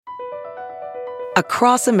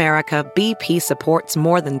Across America, BP supports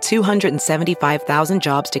more than 275,000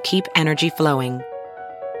 jobs to keep energy flowing.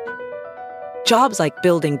 Jobs like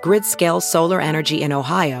building grid-scale solar energy in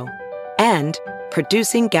Ohio and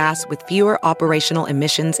producing gas with fewer operational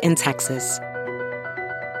emissions in Texas.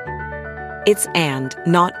 It's and,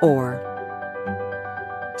 not or.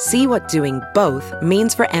 See what doing both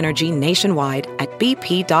means for energy nationwide at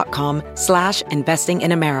bp.com/investing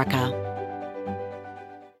in America.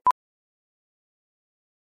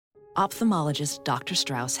 Ophthalmologist Dr.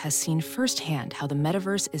 Strauss has seen firsthand how the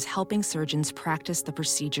metaverse is helping surgeons practice the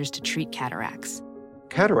procedures to treat cataracts.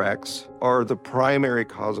 Cataracts are the primary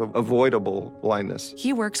cause of avoidable blindness.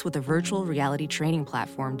 He works with a virtual reality training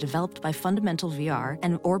platform developed by Fundamental VR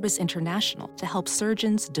and Orbis International to help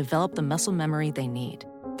surgeons develop the muscle memory they need.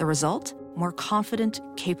 The result? More confident,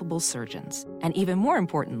 capable surgeons. And even more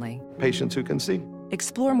importantly, Patients who can see.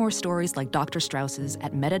 explore more stories like Dr. Strauss's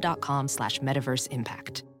at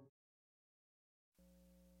meta.com/metaverseimpact.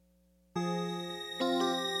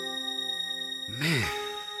 Man.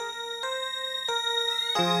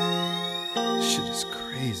 Shit is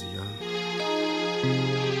crazy, y'all.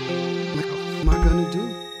 What am I gonna do?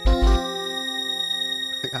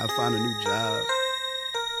 I gotta find a new job.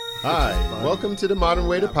 Hi, welcome to the Modern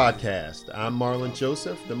Waiter Podcast. I'm Marlon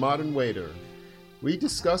Joseph, the Modern Waiter. We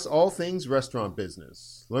discuss all things restaurant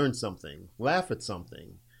business, learn something, laugh at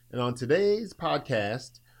something. And on today's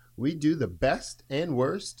podcast, we do the best and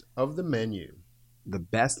worst of the menu. The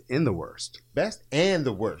best and the worst. Best and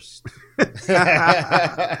the worst.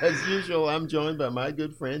 As usual, I'm joined by my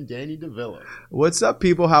good friend, Danny DeVilla. What's up,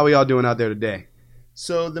 people? How are y'all doing out there today?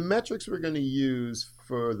 So the metrics we're going to use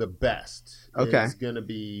for the best is going to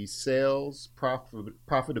be sales,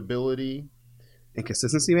 profitability. And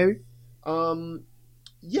consistency, maybe?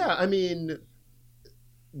 Yeah, I mean,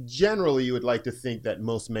 generally you would like to think that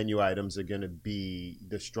most menu items are going to be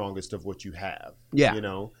the strongest of what you have. Yeah. You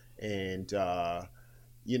know, and,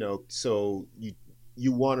 so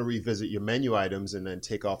you want to revisit your menu items and then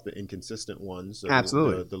take off the inconsistent ones. Or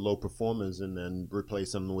Absolutely. The low performers and then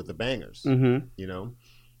replace them with the bangers, Mm-hmm.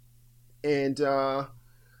 And I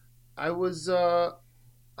was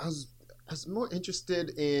more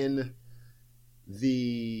interested in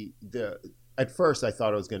the at first I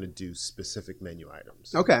thought I was going to do specific menu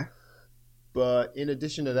items. Okay. But in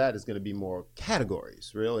addition to that, it's going to be more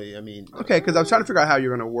categories, really. I mean, Okay, because I was trying to figure out how you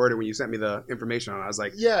were going to word it when you sent me the information on it. I was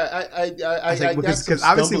like, yeah, I got some obviously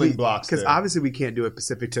stumbling blocks there. obviously we can't do it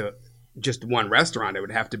specific to just one restaurant. It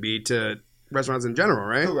would have to be to restaurants in general,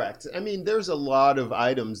 right? Correct. I mean, there's a lot of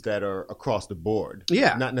items that are across the board.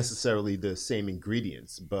 Yeah. Not necessarily the same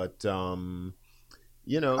ingredients, but, a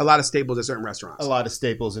lot of staples at certain restaurants. A lot of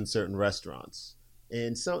staples in certain restaurants.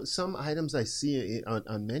 And some items I see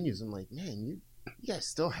on menus, I'm like, man, you guys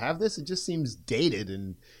still have this? It just seems dated.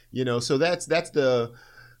 And, so that's the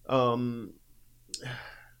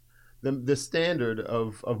standard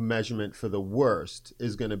of measurement for the worst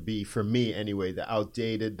is going to be, for me anyway, the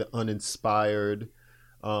outdated, the uninspired,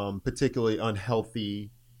 particularly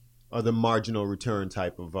unhealthy, or the marginal return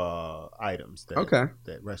type of items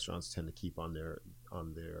that restaurants tend to keep on their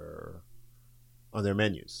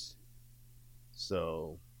menus.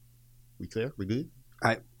 So, we clear? We good?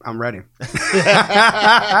 I'm ready.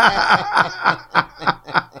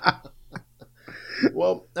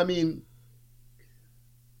 Well, I mean,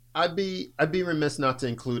 I'd be remiss not to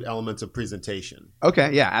include elements of presentation.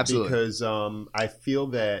 Okay, yeah, absolutely. Because I feel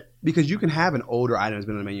that because you can have an older item that's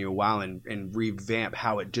been on the menu a while and revamp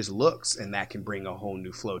how it just looks, and that can bring a whole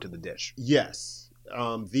new flow to the dish. Yes,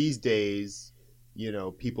 these days,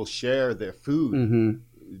 people share their food. Mm-hmm.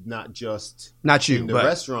 Not just not you, in the but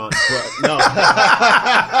restaurant, but no.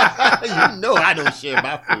 I don't share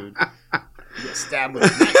my food. You get stabbed with a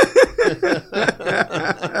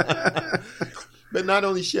knife. But not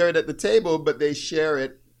only share it at the table, but they share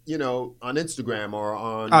it, on Instagram or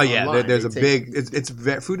on. Oh yeah, online. there's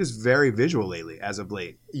food is very visual lately, as of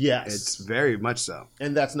late. Yes, it's very much so,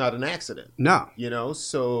 and that's not an accident. No,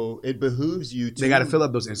 so it behooves you to. They got to fill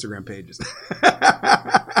up those Instagram pages.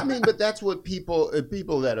 I mean, but that's what people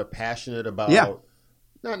that are passionate about. Yeah.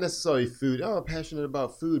 Not necessarily food. Passionate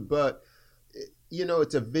about food, but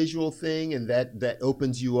it's a visual thing, and that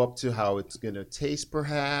opens you up to how it's going to taste,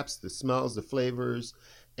 perhaps the smells, the flavors,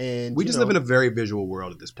 and we just live in a very visual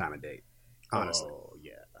world at this time of day. Honestly, oh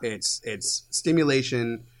yeah, it's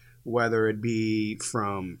stimulation, whether it be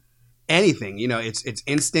from anything. It's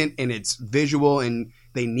instant and it's visual, and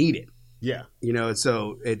they need it. Yeah,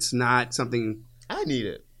 so it's not something I need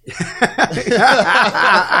it.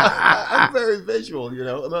 I'm very visual,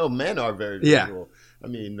 men are very visual. Yeah. I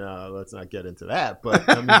mean, let's not get into that, but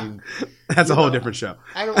I mean, That's a whole different show.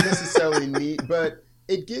 I don't necessarily need, but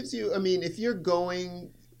it gives you. I mean, if you're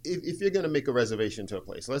going, if you're going to make a reservation to a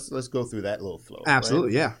place, let's go through that little flow.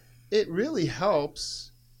 Absolutely, right? yeah. It really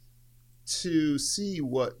helps to see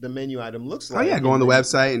what the menu item looks like. Oh yeah, go on the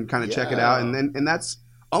website and kind of check it out, and that's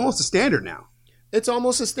almost a standard now. It's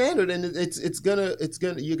almost a standard, and it's gonna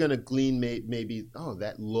you're gonna glean maybe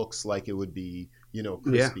that looks like it would be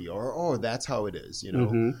crispy, or that's how it is.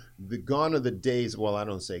 The gone are the days. Well, I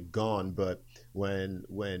don't say gone, but when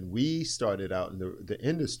we started out in the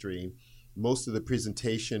industry, most of the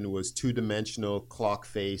presentation was 2-dimensional clock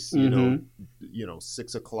face.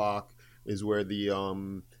 6 o'clock is where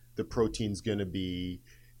the protein's gonna be.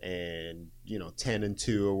 And 10 and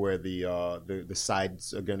 2 are where the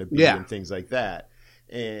sides are going to be, and things like that.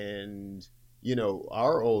 And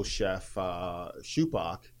our old chef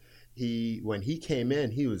Shupak, when he came in,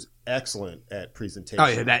 he was excellent at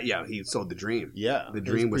presentation. Oh yeah, he sold the dream. Yeah, the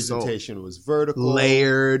dream was sold. Presentation was vertical,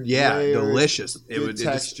 layered, delicious. Good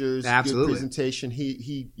textures, absolutely. Good presentation.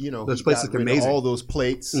 He those places got rid amazing. of all those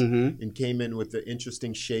plates and came in with the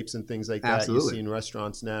interesting shapes and things like that. Absolutely. You see in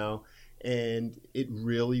restaurants now. And it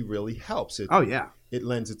really, really helps. It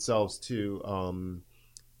lends itself to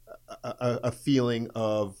a feeling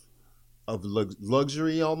of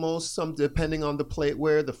luxury almost. Some depending on the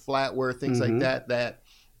plateware, the flatware, things like that. That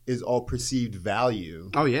is all perceived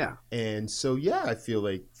value. Oh yeah. And so I feel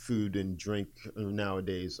like food and drink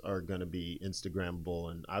nowadays are going to be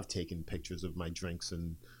Instagrammable. And I've taken pictures of my drinks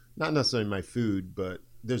and not necessarily my food, but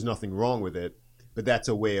there's nothing wrong with it. But that's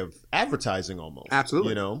a way of advertising almost.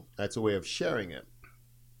 Absolutely. That's a way of sharing it.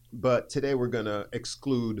 But today we're going to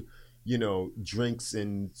exclude, drinks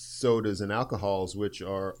and sodas and alcohols, which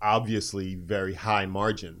are obviously very high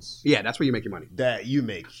margins. Yeah, that's where you make your money. That you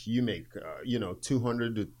make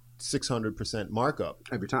 200 to 600% markup.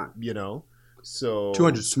 Every time. So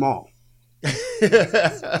 200 small.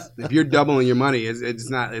 If you're doubling your money, it's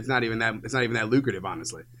not even that lucrative,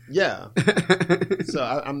 honestly. Yeah. So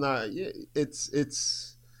I'm not.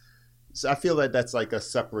 So I feel like that's like a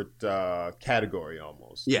separate category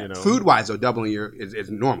almost. Yeah. Food wise, though, doubling is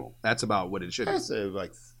normal. That's about what it should be. I say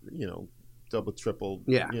like double, triple.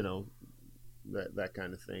 Yeah. That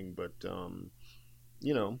kind of thing. But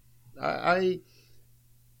I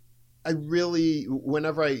really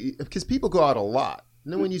because people go out a lot.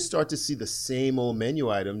 And then when you start to see the same old menu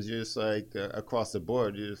items, you're just like across the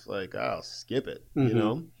board, you're just like, I'll skip it,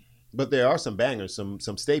 But there are some bangers, some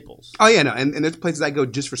staples. Oh yeah, no, and there's places I go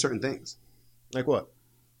just for certain things. Like what?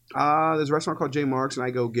 There's a restaurant called J. Mark's, and I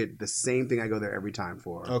go get the same thing I go there every time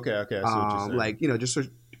for. Okay, I see what you're saying. Just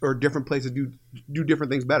or different places do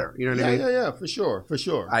different things better. You know what I mean? Yeah, for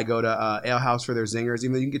sure. I go to Ale House for their zingers,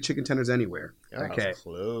 even though you can get chicken tenders anywhere. Ale House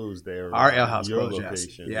closed there. Our Ale House closed,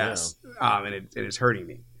 yes. And it's hurting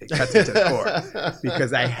me. It cuts me to the core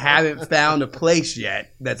because I haven't found a place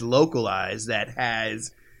yet that's localized that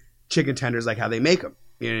has chicken tenders like how they make them.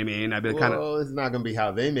 You know what I mean? I've been it's not going to be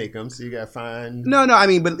how they make them, so you got to find... No, I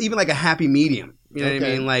mean, but even like a happy medium. You know what I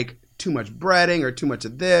mean? Like too much breading or too much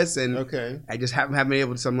of this, and I just haven't been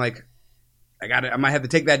able to. So I'm like, I might have to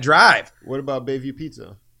take that drive. What about Bayview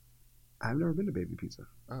Pizza? I've never been to Bayview Pizza.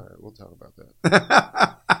 All right, we'll talk about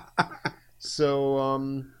that.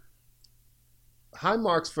 So, High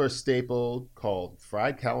Mark's first staple called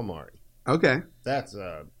fried calamari. Okay, that's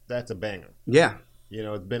a banger. Yeah,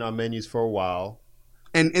 it's been on menus for a while,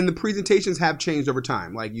 and the presentations have changed over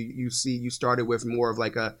time. Like you started with more of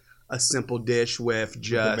like a simple dish with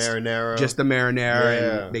just the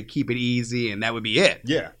marinara, and they keep it easy, and that would be it.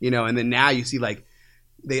 Yeah, and then now you see like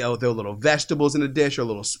they throw little vegetables in the dish, or a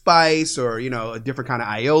little spice, or a different kind of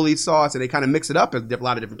aioli sauce, and they kind of mix it up at a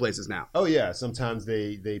lot of different places now. Oh yeah, sometimes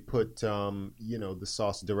they put the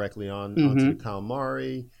sauce directly onto the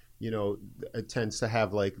calamari. It tends to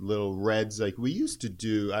have like little reds, like we used to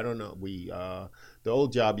do. I don't know. The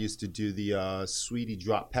old job used to do the sweetie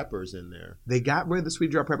drop peppers in there. They got rid of the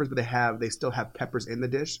sweetie drop peppers, but they still have peppers in the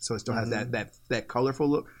dish, so it still has that colorful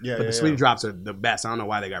look. Yeah, but the sweetie drops are the best. I don't know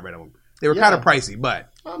why they got rid of them. They were kind of pricey,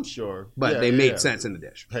 but I'm sure. But they made sense in the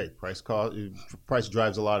dish. Hey, price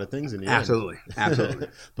drives a lot of things in the Absolutely. end. Absolutely.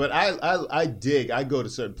 But I go to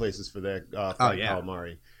certain places for that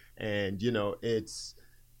calamari, and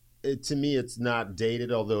to me, it's not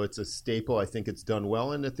dated, although it's a staple. I think it's done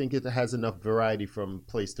well, and I think it has enough variety from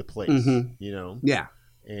place to place. Yeah,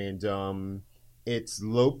 and it's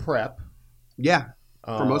low prep. Yeah,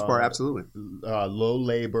 for most part, absolutely. Low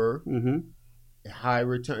labor, high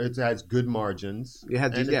return. It has good margins.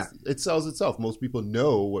 It sells itself. Most people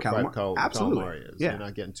know what fried calamari is. Yeah. You're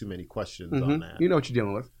not getting too many questions on that. You know what you're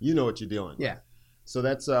dealing with. You know what you're dealing with. Yeah. So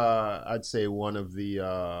that's I'd say one of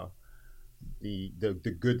the the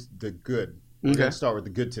good. We're Okay. gonna start with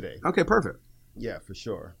the good today. Okay, perfect. Yeah, for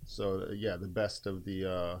sure. So the best of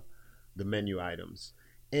the menu items,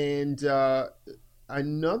 and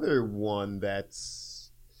another one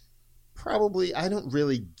that's probably I don't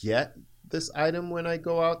really get this item when I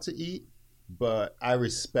go out to eat, but I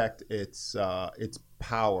respect its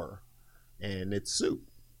power and its soup.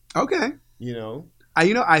 Okay. You know.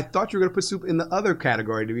 I thought you were going to put soup in the other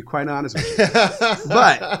category, to be quite honest with you.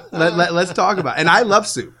 But let's talk about it. And I love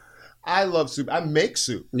soup. I love soup. I make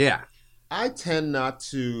soup. Yeah. I tend not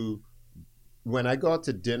to, when I go out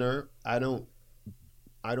to dinner, I don't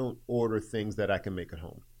order things that I can make at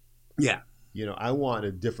home. Yeah. You know, I want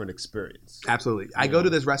a different experience. Absolutely. I go to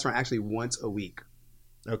this restaurant actually once a week.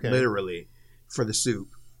 Okay. Literally, for the soup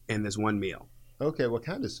and this one meal. Okay, what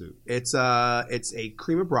kind of soup? It's a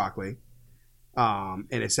cream of broccoli. And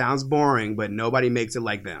it sounds boring, but nobody makes it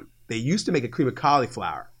like them. They used to make a cream of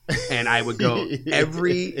cauliflower. And I would go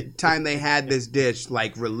every time they had this dish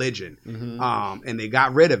like religion. Mm-hmm. And they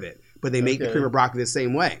got rid of it. But they make the cream of broccoli the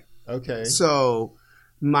same way. Okay. So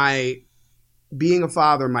being a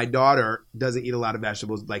father, my daughter doesn't eat a lot of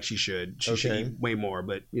vegetables like she should. She should eat way more,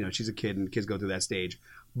 but she's a kid and kids go through that stage.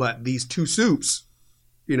 But these two soups,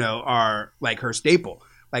 are like her staple.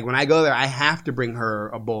 Like when I go there, I have to bring her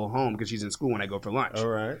a bowl home because she's in school when I go for lunch. All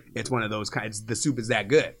right. It's one of those kinds. The soup is that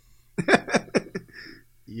good.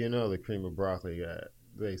 The cream of broccoli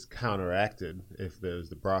is counteracted if there's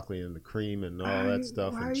the broccoli and the cream and all that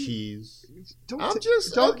stuff and cheese. Don't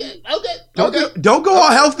go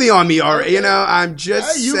all healthy on me, or I'm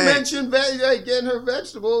just you saying. mentioned getting her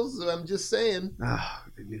vegetables. So I'm just saying. Oh,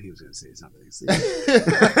 I knew he was going to say something.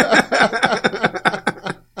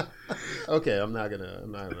 Okay, I'm not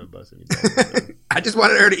gonna bust any balls. I just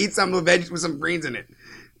wanted her to eat something with veggies with some greens in it.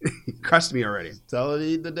 He crushed me already. Tell her to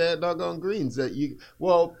eat the doggone greens.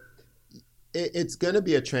 It's gonna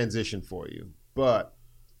be a transition for you, but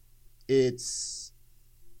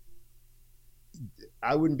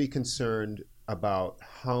I wouldn't be concerned about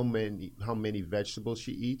how many vegetables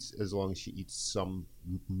she eats as long as she eats some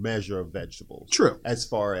measure of vegetables. True. As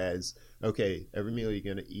far as every meal you're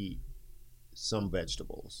gonna eat some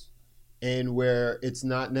vegetables. And where it's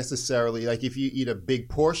not necessarily like if you eat a big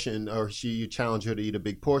portion or you challenge her to eat a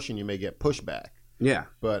big portion, you may get pushback. Yeah.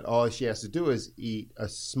 But all she has to do is eat a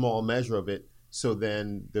small measure of it. So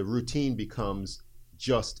then the routine becomes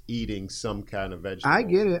just eating some kind of vegetables. I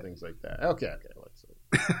get it. Things like that. Okay.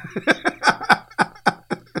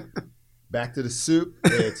 Back to the soup.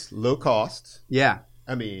 It's low cost. Yeah.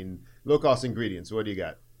 I mean, low cost ingredients. What do you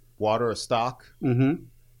got? Water or stock. Mm-hmm.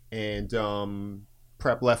 And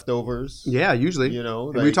prep leftovers. Yeah, usually. We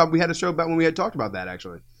had a show about when we had talked about that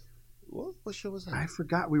actually. What show was that? I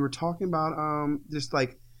forgot. We were talking about just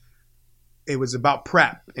like it was about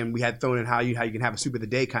prep, and we had thrown in how you can have a soup of the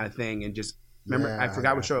day kind of thing, and just remember. Yeah, I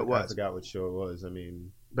forgot what show it was. I forgot what show it was. I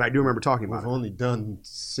mean, but I do remember talking about it. We've only done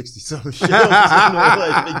 60-something shows.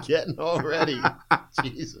 I've been getting already.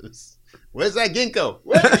 Jesus, where's that ginkgo?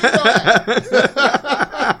 Where's that?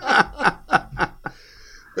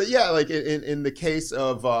 But yeah, like in the case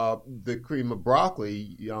of the cream of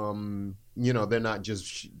broccoli, they're not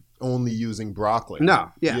just only using broccoli.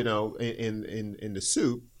 No, yeah. In the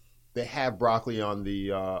soup, they have broccoli on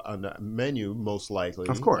the menu most likely.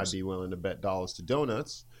 Of course, I'd be willing to bet dollars to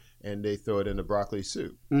donuts, and they throw it in a broccoli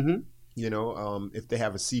soup. Mm-hmm. If they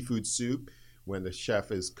have a seafood soup, when the chef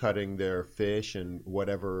is cutting their fish and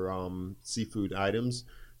whatever seafood items.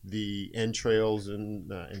 The entrails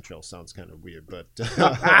entrails sounds kind of weird, but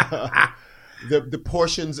the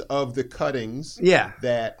portions of the cuttings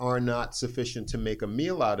that are not sufficient to make a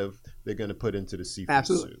meal out of, they're going to put into the seafood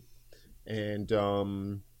soup. And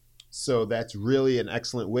so that's really an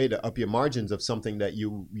excellent way to up your margins of something that you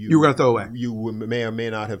were going to throw away. You may or may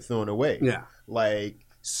not have thrown away. Yeah.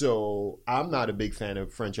 So I'm not a big fan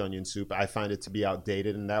of French onion soup. I find it to be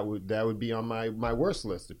outdated, and that would be on my worst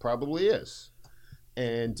list. It probably is.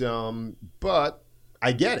 And but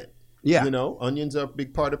I get it. Yeah. Onions are a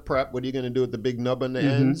big part of prep. What are you going to do with the big nub on the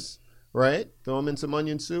ends? Right? Throw them in some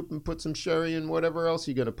onion soup and put some sherry and whatever else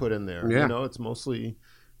you're going to put in there. Yeah. It's mostly,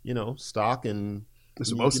 stock and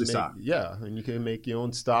it's mostly stock. Yeah, and you can make your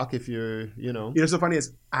own stock if you're, what's so funny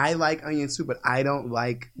is I like onion soup, but I don't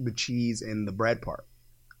like the cheese and the bread part.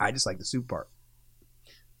 I just like the soup part.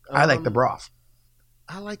 I like the broth.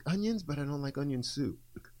 I like onions, but I don't like onion soup.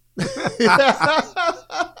 It's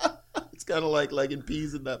kind of like liking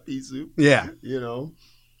peas and not pea soup. Yeah.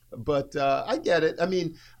 But I get it. I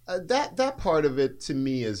mean, that part of it to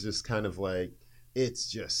me is just kind of like it's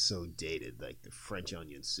just so dated, like the French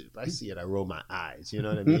onion soup. I see it, I roll my eyes, you know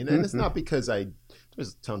what I mean? And it's not because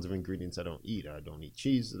there's tons of ingredients I don't eat. I don't eat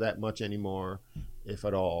cheese that much anymore, if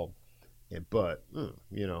at all. But,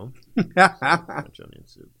 you know, French onion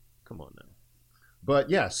soup. Come on now. But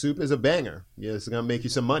yeah, soup is a banger. Yeah, it's going to make you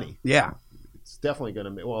some money. Yeah. It's definitely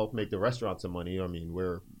going to make the restaurant some money. I mean,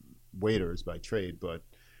 we're waiters by trade, but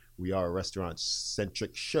we are a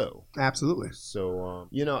restaurant-centric show. Absolutely. So,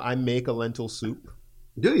 you know, I make a lentil soup.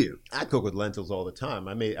 Do you? I cook with lentils all the time.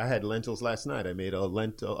 I had lentils last night. I made a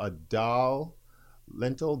lentil dal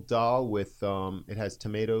with, it has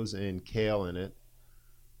tomatoes and kale in it.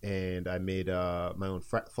 And I made my own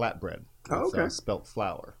flatbread with spelt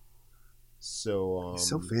flour. So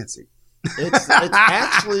so fancy. It's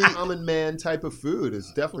actually common man type of food.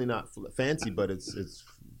 It's definitely not fancy, but it's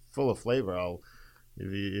full of flavor.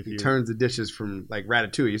 If you turns the dishes from like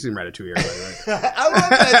Ratatouille. You've seen Ratatouille, right? I love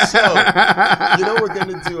that show. You know, we're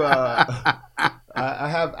gonna do I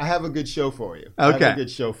have a good show for you. Okay. I have a good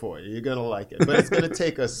show for you. You're gonna like it, but it's gonna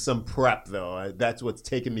take us some prep though. That's what's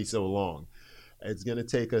taken me so long. It's gonna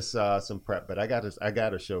take us some prep, but I got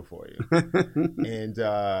a show for you. And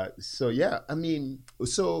so yeah, I mean,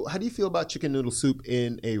 so how do you feel about chicken noodle soup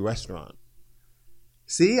in a restaurant?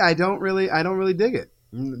 See, I don't really dig it.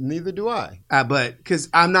 Neither do I. But because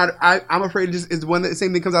I'm afraid it just is the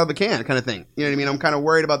same thing comes out of the can kind of thing. You know what I mean? I'm kind of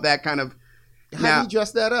worried about that kind of. How do you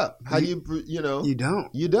dress that up? How do you know? You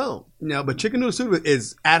don't. You don't. No, but chicken noodle soup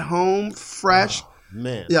is at home, fresh. Oh,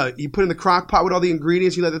 man. Yeah, you put it in the crock pot with all the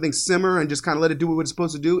ingredients. You let the thing simmer and just kind of let it do what it's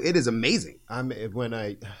supposed to do. It is amazing. I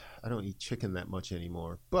don't eat chicken that much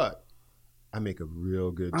anymore, but I make a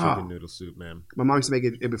real good chicken noodle soup, man. My mom used to make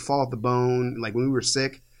it. It would fall off the bone. Like when we were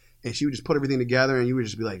sick. And she would just put everything together, and you would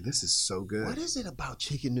just be like, "This is so good." What is it about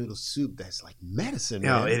chicken noodle soup that's like medicine?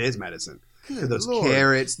 No, man? it is medicine. Good those Lord.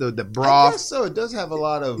 Carrots, the broth. I guess so. It does have a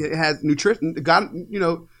lot of. It has nutrition.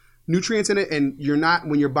 Nutrients in it, and you're not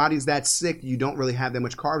when your body's that sick. You don't really have that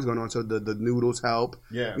much carbs going on, so the noodles help.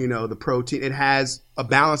 Yeah. You know, the protein. It has a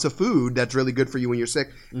balance of food that's really good for you when you're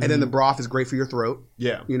sick, and then the broth is great for your throat.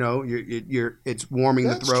 Yeah. You know, it's warming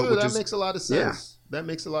That's the throat. true. Which makes a lot of sense. Yeah. That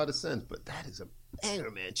makes a lot of sense. But that is a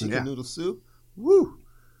banger, man. Chicken noodle soup. Woo!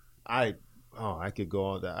 I could go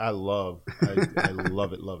on that. I love it.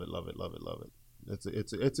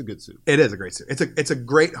 It's a good soup. It is a great soup. It's a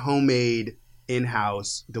great homemade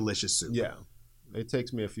in-house delicious soup. Yeah, it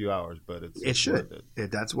takes me a few hours, but it should.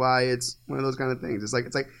 That's why it's one of those kind of things. It's like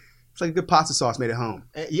a good pasta sauce made at home.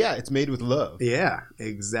 Yeah, it's made with love. Yeah,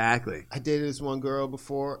 exactly. I dated this one girl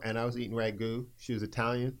before, and I was eating ragu. She was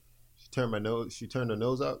Italian. She turned her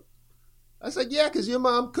nose up. I said, yeah, because your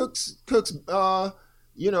mom cooks, the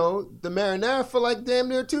marinara for like damn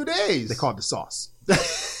near 2 days. They call it the sauce.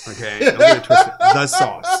 Okay, don't get it twisted. The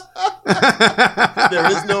sauce.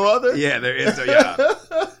 There is no other? Yeah, there is. Yeah.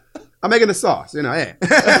 I'm making the sauce, hey.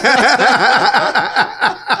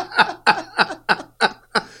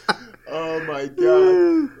 Oh my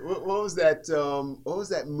God. What was that? What was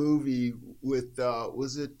that movie with,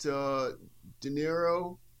 was it De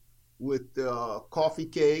Niro? With coffee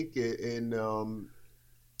cake and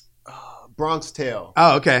Bronx Tale.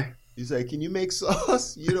 Oh, okay. He's like, can you make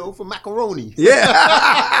sauce, for macaroni? Yeah.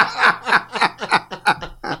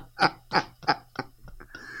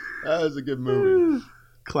 That was a good movie.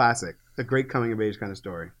 Classic. A great coming of age kind of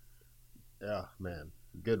story. Yeah, man.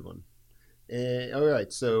 Good one. And, all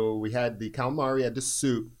right, so we had the calamari, had the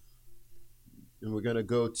soup, and we're going to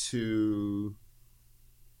go to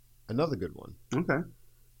another good one. Okay.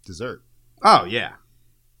 Dessert. Oh, yeah.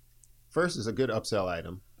 First is a good upsell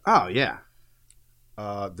item. Oh, yeah.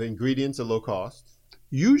 The ingredients are low cost.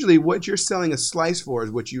 Usually what you're selling a slice for is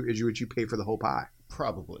what you pay for the whole pie.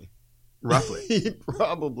 Probably. Roughly.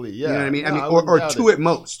 Probably, yeah. You know what I mean? No, or two at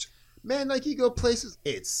most. Man, like you go places,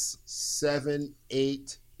 it's $7,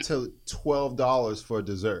 $8 to $12 for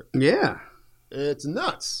dessert. Yeah. It's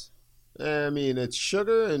nuts. I mean, it's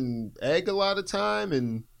sugar and egg a lot of time,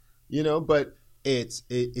 and but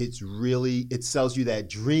it's really, it sells you that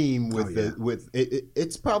dream with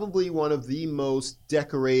it's probably one of the most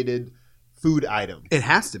decorated food items. It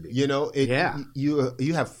has to be.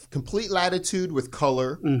 You have complete latitude with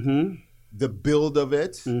color, the build of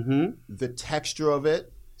it, the texture of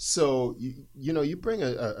it. So you bring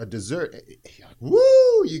a dessert,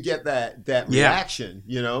 woo! You get that reaction.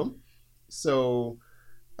 So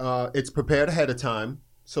it's prepared ahead of time.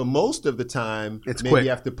 So most of the time, it's maybe quick. You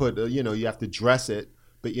have to put you have to dress it,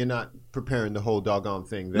 but you're not preparing the whole doggone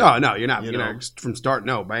thing. No, you're not. From start,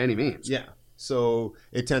 no, by any means. Yeah. So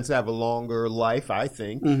it tends to have a longer life, I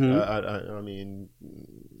think. I mean,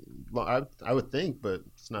 I would think, but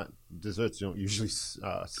it's not. Desserts don't usually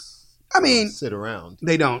sit around.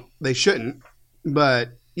 They don't. They shouldn't. But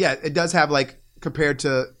yeah, it does have like compared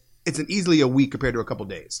to it's easily a week compared to a couple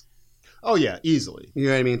days. Oh yeah, easily. You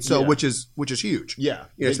know what I mean? So which is huge. Yeah,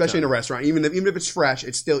 especially in a restaurant. Even if it's fresh,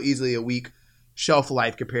 it's still easily a week shelf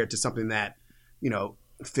life compared to something that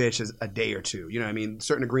fish is a day or two. You know what I mean?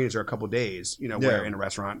 Certain ingredients are a couple days. Where in a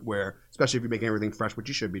rrestaurant, where especially if you're making everything fresh, which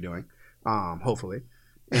you should be doing, hopefully.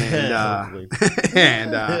 And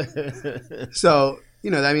so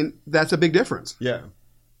I mean that's a big difference. Yeah,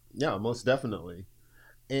 most definitely.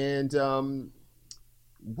 And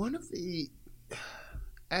one of the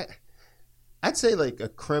I'd say like a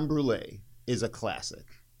creme brulee is a classic,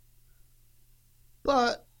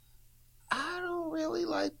 but I don't really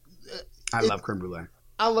like. I love creme brulee.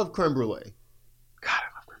 I love creme brulee. God,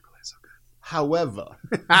 I love creme brulee. It's so good. However,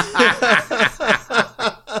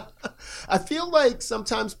 I feel like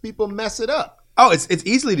sometimes people mess it up. Oh, it's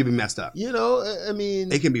easily to be messed up. I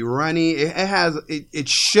mean, it can be runny. It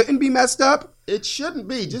shouldn't be messed up. It shouldn't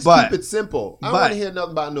be. Just keep it simple. I don't want to hear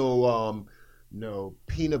nothing about no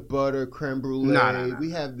peanut butter creme brulee. No.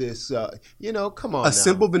 We have this. Come on. A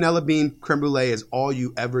simple vanilla bean creme brulee is all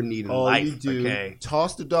you ever need in life. You do. Okay.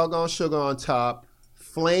 Toss the doggone sugar on top,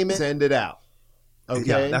 flame it, send it out. Okay.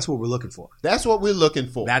 Yeah, that's what we're looking for. That's what we're looking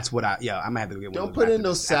for. That's what I'm gonna have to get one. Don't put in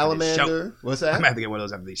no salamander. What's that? I'm gonna have to get one of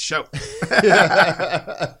those after this show.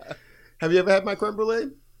 Have you ever had my creme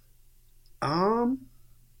brulee? I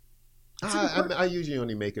usually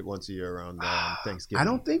only make it once a year around Thanksgiving. I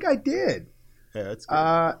don't think I did. Yeah, that's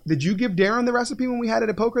good. Did you give Darren the recipe when we had it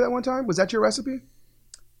at poker that one time? Was that your recipe?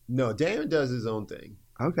 No, Darren does his own thing.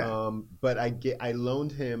 Okay. But I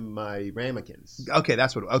loaned him my ramekins. Okay,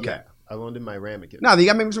 that's what. Okay. Yeah, I loaned him my ramekins. No, you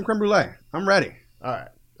got to make me some creme brulee. I'm ready. All right.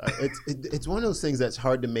 It's one of those things that's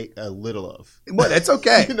hard to make a little of. Well, that's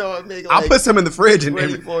okay. I'll put some in the fridge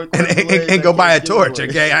and go buy a torch.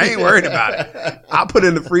 Okay, I ain't worried about it. I'll put it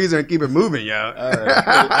in the freezer and keep it moving, yo. All right,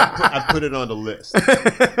 I put it on the list. Put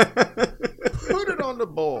it on the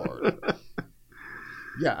board.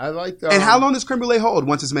 Yeah, I like. And how long does creme brulee hold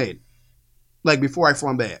once it's made? Like before I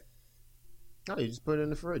flambe it? No, you just put it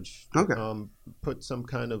in the fridge. Okay. Put some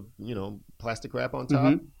kind of plastic wrap on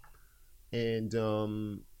top,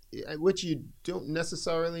 and which you don't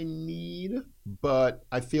necessarily need, but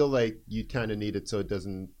I feel like you kind of need it so it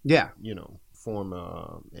doesn't, form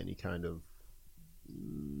any kind of.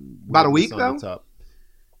 About a week though. Top.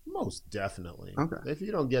 Most definitely. Okay. If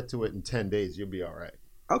you don't get to it in 10 days, you'll be all right.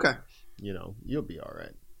 Okay. You'll be all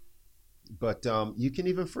right. But you can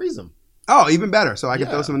even freeze them. Oh, even better. So I can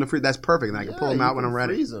throw some in the freezer. That's perfect. And I can pull them out when I'm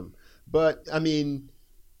ready. Freeze them. But I mean,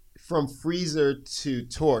 from freezer to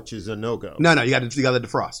torch is a no-go. No, you got to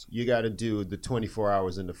defrost. You got to do the 24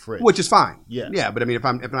 hours in the fridge, which is fine. Yeah. But I mean, if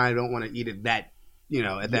I don't want to eat it that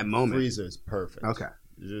at that moment, freezer is perfect. Okay.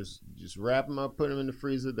 Just wrap them up, put them in the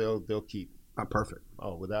freezer. They'll keep. Oh, perfect.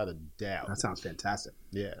 Oh, without a doubt. That sounds fantastic.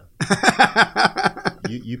 Yeah.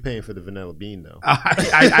 you paying for the vanilla bean though?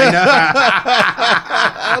 I know.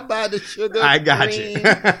 I'll buy the sugar. I got you.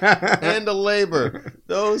 And the labor.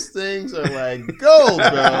 Those things are like gold,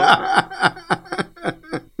 bro.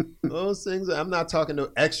 Those things. I'm not talking no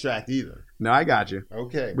extract either. No, I got you.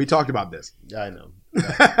 Okay. We talked about this. I know.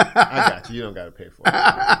 I got you. You don't got to pay for it.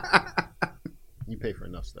 You pay for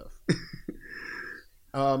enough stuff.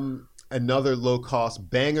 Another low-cost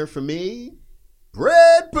banger for me,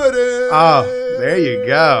 bread pudding. Oh, there you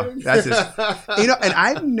go. That's just, and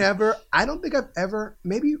I've never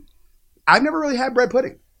really had bread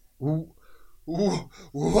pudding.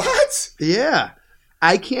 What? Yeah.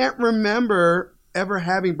 I can't remember ever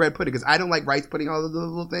having bread pudding because I don't like rice pudding, all of those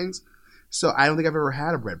little things. So I don't think I've ever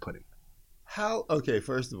had a bread pudding. How? Okay,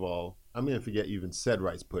 first of all, I'm going to forget you even said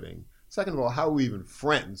rice pudding. Second of all, how are we even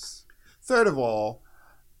friends? Third of all,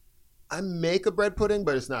 I make a bread pudding,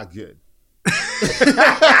 but it's not good. It's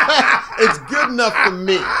good enough for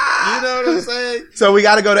me. You know what I'm saying? So we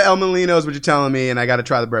got to go to El Molino's, what you're telling me, and I got to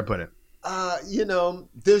try the bread pudding.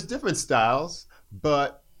 There's different styles,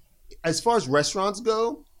 but as far as restaurants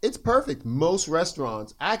go, it's perfect. Most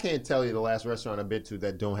restaurants, I can't tell you the last restaurant I've been to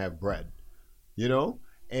that don't have bread.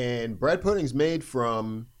 And bread pudding's made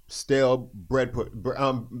from stale bread.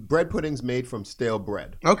 Bread pudding's made from stale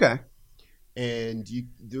bread. Okay. And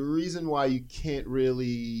the reason why you can't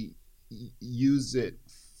really use it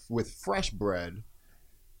with fresh bread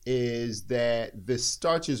is that the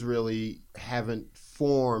starches really haven't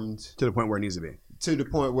formed to the point where it needs to be. To the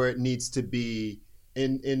point where it needs to be.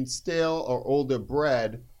 In stale or older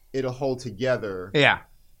bread, it'll hold together. Yeah.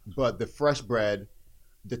 But the fresh bread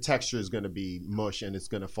the texture is going to be mush and it's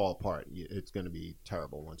going to fall apart. It's going to be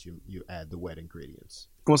terrible once you add the wet ingredients.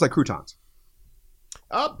 Almost like croutons.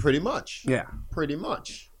 Pretty much. Yeah. Pretty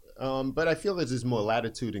much. But I feel there's more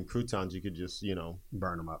latitude in croutons. You could just,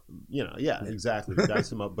 burn them up. Exactly. Dice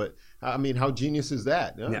them up. But I mean, how genius is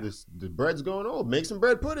that? The bread's going, make some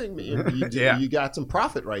bread pudding. You got some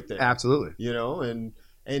profit right there. Absolutely.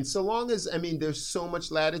 And so long as, there's so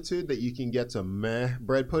much latitude that you can get some meh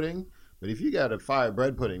bread pudding. But if you got a fire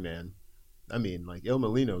bread pudding, man, like Il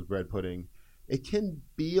Molino's bread pudding, it can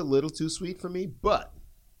be a little too sweet for me. But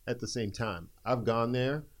at the same time, I've gone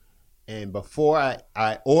there. And before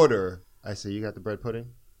I order, I say, you got the bread pudding?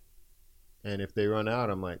 And if they run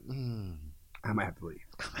out, I'm like, I might have to leave.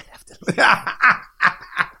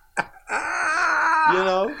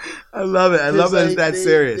 I love it. I love that it's that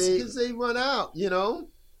serious. Because they run out,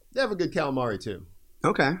 They have a good calamari, too.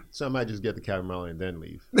 Okay. So I might just get the calamari and then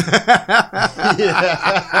leave.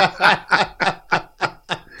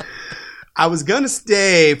 I was going to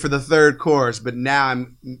stay for the third course, but now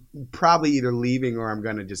I'm probably either leaving or I'm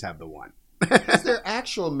going to just have the one. Their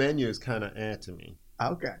actual menu is kind of to me.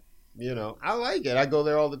 Okay. I like it. I go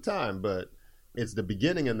there all the time, but it's the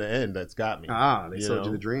beginning and the end that's got me. They sold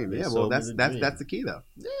you the dream. Yeah, well, that's the key, though.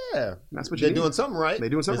 Yeah. That's what they're doing something right. They're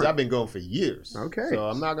doing something right. I've been going for years. Okay. So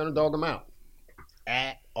I'm not going to dog them out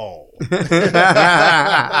at all.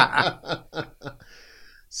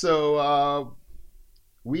 So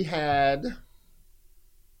we had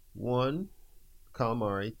 1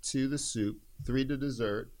 calamari, 2 the soup, 3 the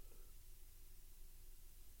dessert.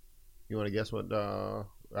 You want to guess what? I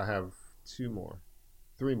have 3 more.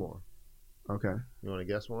 Okay. You want to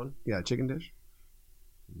guess one? Yeah, chicken dish?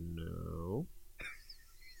 No.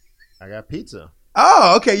 I got pizza.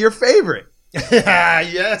 Oh, okay. Your favorite.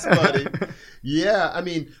 Yes, buddy. Yeah,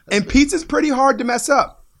 and pizza's pretty hard to mess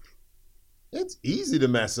up. It's easy to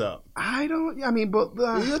mess up. But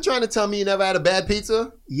you're trying to tell me you never had a bad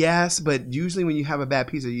pizza? Yes, but usually when you have a bad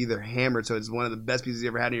pizza, you either hammered, so it's one of the best pizzas you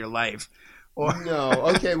ever had in your life. Or no,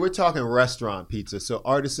 okay, we're talking restaurant pizza, so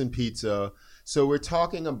artisan pizza. So we're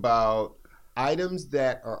talking about items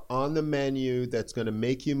that are on the menu that's going to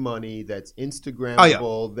make you money, that's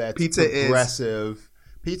Instagrammable, that's pizza progressive.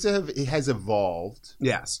 Pizza has evolved.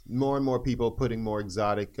 Yes. More and more people putting more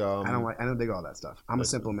exotic. I don't dig all that stuff. I'm a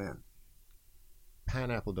simple man.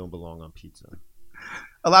 Pineapple don't belong on pizza.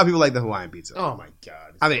 A lot of people like the Hawaiian pizza. Oh my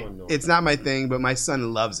God. It's not my thing, but my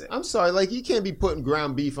son loves it. I'm sorry. You can't be putting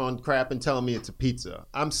ground beef on crap and telling me it's a pizza.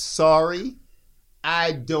 I'm sorry.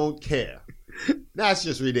 I don't care. That's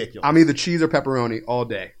just ridiculous. I'm either cheese or pepperoni all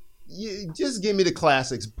day. You just give me the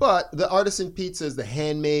classics. But the artisan pizza is the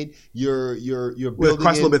handmade. You're building with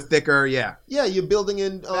crust a little bit thicker. Yeah. Yeah, you're building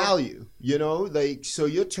in value. So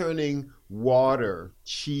you're turning water,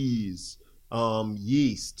 cheese,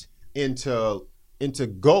 yeast into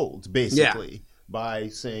gold, basically, by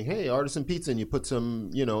saying, hey, artisan pizza, and you put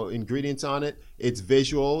some, ingredients on it. It's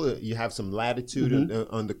visual. You have some latitude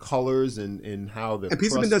on the colors and how the crust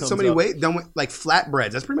pizza's been done so many ways, done with, like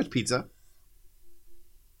flatbreads. That's pretty much pizza.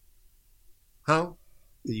 How?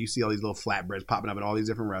 You see all these little flatbreads popping up in all these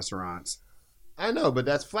different restaurants. I know, but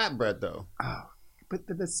that's flatbread, though. Oh, but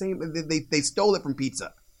they're the same. They stole it from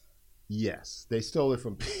pizza. Yes, they stole it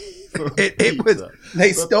from pizza.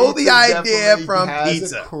 They stole the idea from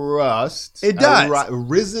pizza. A crust. It does.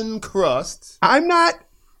 Risen crust. I'm not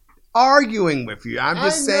arguing with you. I'm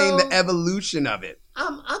just saying the evolution of it.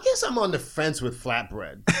 I guess I'm on the fence with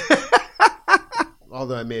flatbread.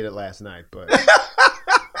 Although I made it last night, but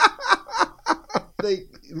the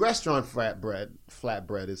restaurant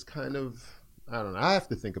flatbread is kind of, I don't know. I have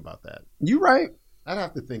to think about that. You're right. I'd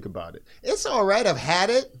have to think about it. It's all right. I've had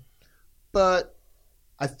it. But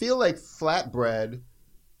I feel like flatbread,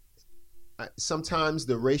 sometimes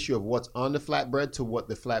the ratio of what's on the flatbread to what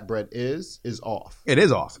the flatbread is off. It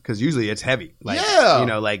is off because usually it's heavy.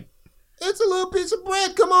 It's a little piece of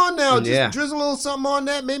bread. Come on now. Just drizzle a little something on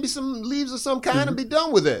that. Maybe some leaves of some kind and be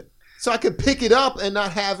done with it. So I could pick it up and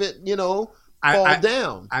not have it, fall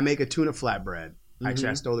down. I make a tuna flatbread. Actually,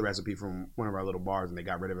 I stole the recipe from one of our little bars and they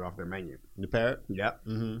got rid of it off their menu. The Parrot? Yep.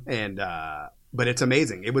 Mm-hmm. And, but it's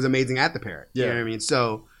amazing. It was amazing at the Parrot. Yeah. You know what I mean?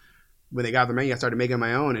 So when they got the menu, I started making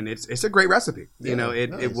my own, and it's a great recipe.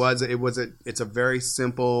 Nice. It's a very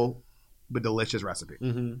simple but delicious recipe.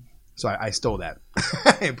 Mm-hmm. So I stole that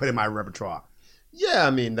and put it in my repertoire. Yeah,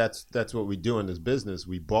 that's what we do in this business.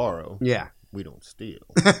 We borrow. Yeah. we don't steal.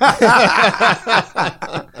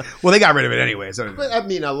 Well, they got rid of it anyway. So, but I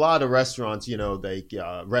mean, a lot of restaurants,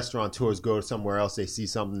 restaurateurs go somewhere else, they see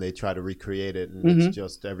something, they try to recreate it, and it's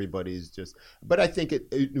just everybody's just. But I think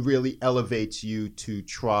it really elevates you to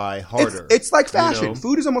try harder. It's like fashion.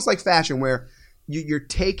 Food is almost like fashion, where you're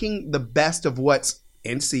taking the best of what's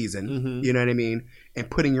in season. You know what I mean, and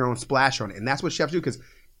putting your own splash on it, and that's what chefs do because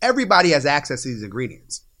everybody has access to these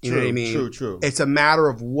ingredients. You know what I mean? True. It's a matter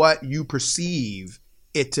of what you perceive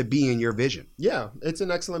it to be in your vision. Yeah, it's an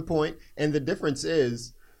excellent point. And the difference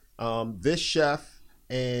is this chef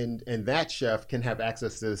and that chef can have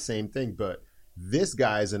access to the same thing, but this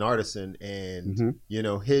guy is an artisan, and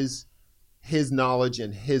his knowledge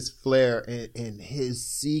and his flair and his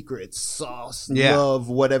secret sauce, love,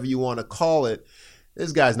 whatever you want to call it,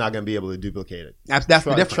 this guy's not going to be able to duplicate it. That's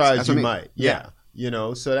the difference. Try as you might. Yeah.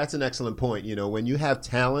 So that's an excellent point. When you have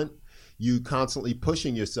talent, you constantly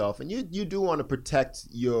pushing yourself, and you do want to protect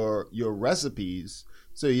your recipes,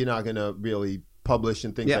 so you're not going to really publish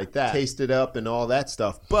and things like that. Taste it up and all that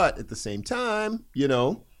stuff. But at the same time,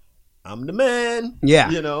 I'm the man.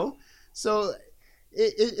 Yeah. So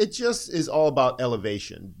it just is all about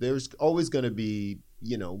elevation. There's always going to be,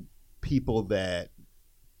 people that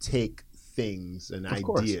take things and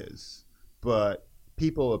ideas, but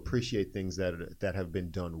people appreciate things that have been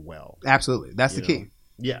done well. Absolutely. That's the key.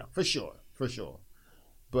 Yeah, for sure.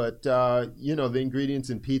 But, the ingredients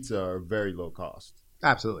in pizza are very low cost.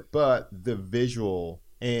 Absolutely. But the visual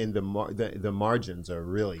and the margins are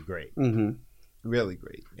really great. Really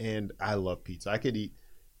great. And I love pizza. I could eat.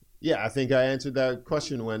 Yeah, I think I answered that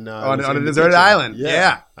question when on a deserted island.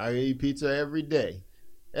 Yeah. I eat pizza every day.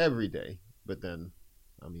 But then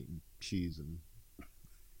I'm eating cheese and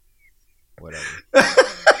whatever.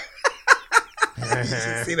 You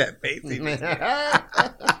should see that face.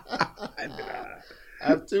 I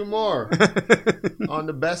have two more on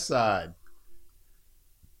the best side.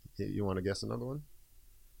 You want to guess another one?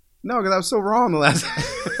 No, because I was so wrong the last time.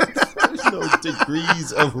 There's no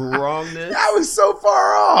degrees of wrongness. I was so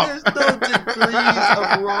far off. There's no degrees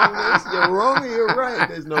of wrongness. You're wrong or you're right.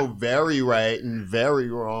 There's no very right and very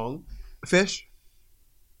wrong. Fish?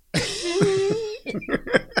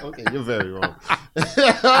 Okay, you're very wrong.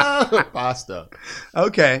 Pasta.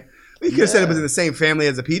 Okay. You could have said it was in the same family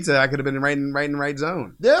as a pizza. I could have been right in the right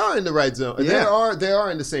zone. They are in the right zone. Yeah. They are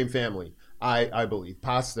in the same family. I believe.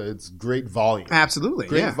 Pasta, it's great volume. Absolutely.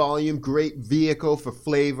 Great volume, great vehicle for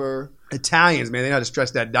flavor. Italians, man, they know how to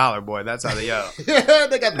stretch that dollar, boy. That's how they go.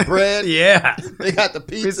 They got the bread. Yeah. They got the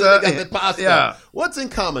pizza. They got the pasta. Yeah. What's in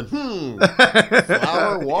common?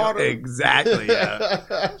 Flour, water. Exactly,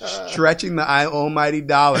 yeah. Stretching the almighty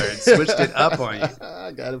dollar and switched it up on you.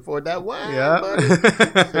 I got to afford that wine, buddy.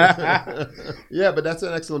 Yeah, but that's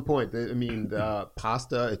an excellent point. I mean,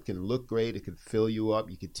 pasta, it can look great. It can fill you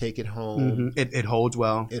up. You could take it home. It holds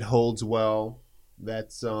well. It holds well.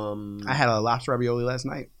 That's I had a lobster ravioli last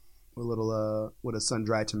night. With a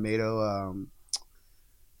sun-dried tomato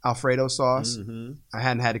Alfredo sauce. I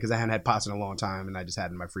hadn't had it because I hadn't had pasta in a long time, and I just had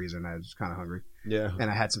it in my freezer, and I was kind of hungry. Yeah. And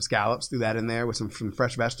I had some scallops, threw that in there with some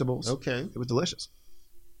fresh vegetables. Okay. It was delicious.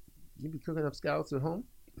 You be cooking up scallops at home?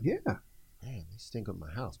 Yeah. Man, they stink up my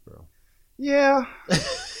house, bro. Yeah.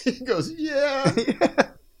 He goes, yeah.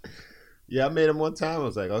 Yeah, I made them one time. I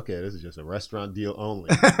was like, okay, this is just a restaurant deal only.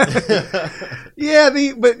 Yeah,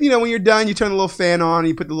 but when you're done, you turn the little fan on,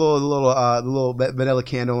 you put the little vanilla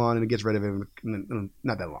candle on, and it gets rid of it in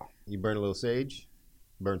not that long. You burn a little sage,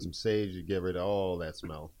 burn some sage, you get rid of all that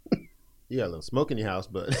smell. You got a little smoke in your house,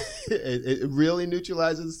 but it really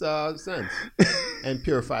neutralizes scents and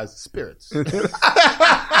purifies the spirits. No,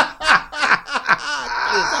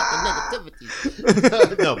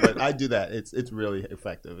 but I do that. It's really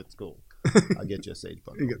effective. It's cool. I'll get you a sage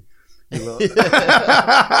bucket. Like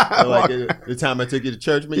the time I took you to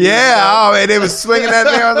church meeting. Yeah, and it was swinging that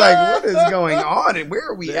there. I was like, what is going on? And where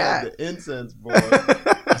are we at? The incense, boy.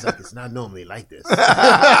 I was like, it's not normally like this.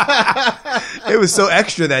 It was so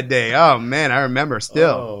extra that day. Oh, man, I remember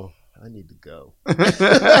still. Oh, I need to go. They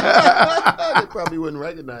probably wouldn't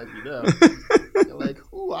recognize you now. They're like,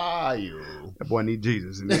 who are you? That boy need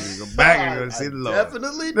Jesus. And then you go back and go see the Lord.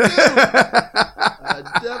 Definitely do. I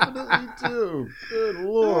definitely do. Good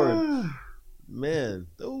Lord. Man,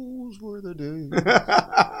 those were the days.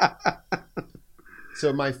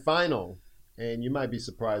 So my final, and you might be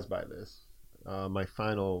surprised by this, my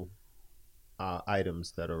final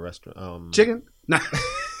items that are restaurant... Chicken? No.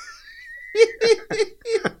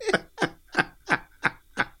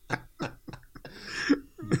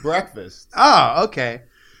 Breakfast. Oh, okay.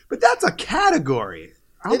 But that's a category.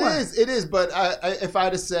 It is. But if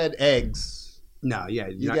I'd have said eggs, No, yeah,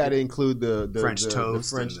 you got to include the French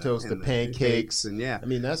toast, the pancakes, and yeah, I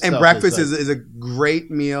mean that's and breakfast is a great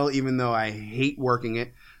meal, even though I hate working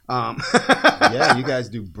it. Yeah, you guys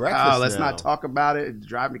do breakfast. Oh, let's not talk about it. It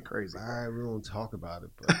drives me crazy. All right, we won't talk about it,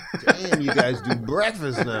 but damn, you guys do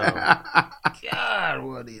breakfast now. God,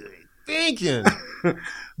 what are you thinking?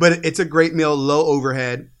 But it's a great meal, low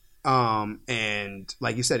overhead, and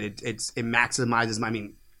like you said, it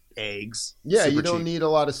maximizes. Eggs. Yeah, you don't cheap. Need a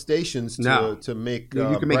lot of stations to make.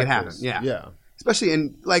 You can make it happen. breakfast. Yeah. Especially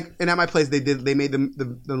and at my place, they made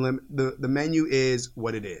the menu is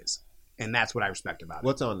what it is, and that's what I respect about it.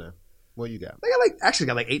 What's on there? What you got? They got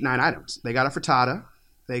like 8-9 items. They got a frittata.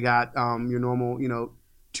 They got your normal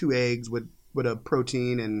 2 eggs with a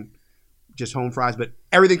protein and just home fries, but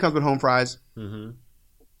everything comes with home fries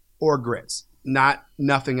or grits.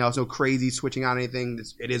 Nothing else. No crazy switching out anything.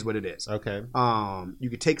 It is what it is. Okay. You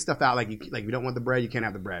could take stuff out like if you don't want the bread, you can't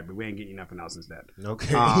have the bread, but we ain't getting you nothing else instead.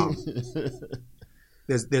 Okay.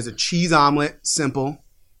 There's a cheese omelet, simple.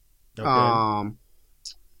 Okay.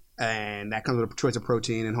 And that comes with a choice of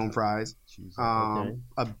protein and home fries. Cheese, okay.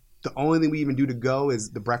 The only thing we even do to go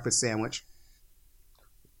is the breakfast sandwich.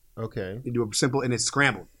 Okay. You do a simple, and it's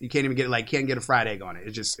scrambled. You can't even can't get a fried egg on it.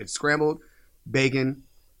 It's scrambled, bacon.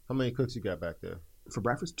 How many cooks you got back there? For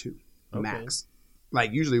breakfast, 2. Okay. Max.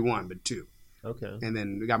 Usually 1, but 2. Okay. And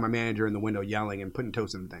then we got my manager in the window yelling and putting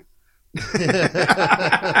toast in the thing.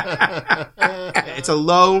 It's a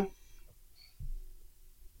low.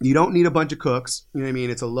 You don't need a bunch of cooks. You know what I mean?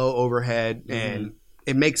 It's a low overhead, and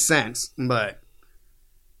it makes sense, but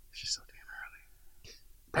it's just so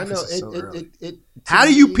damn early. Breakfast I know. It How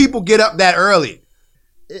do you people get up that early?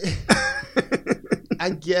 I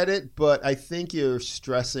get it, but I think you're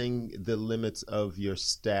stressing the limits of your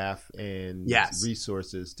staff and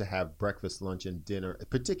resources to have breakfast, lunch, and dinner,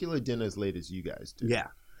 particularly dinner as late as you guys do. Yeah.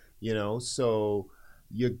 So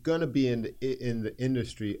you're going to be in the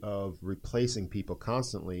industry of replacing people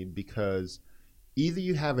constantly because either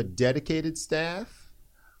you have a dedicated staff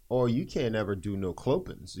or you can't ever do no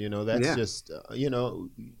clopens. That's just,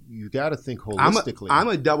 you got to think holistically. I'm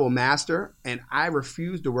a double master, and I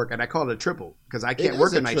refuse to work, and I call it a triple because I can't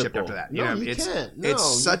work a night shift after that. You can't.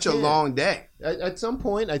 It's such a long day. At some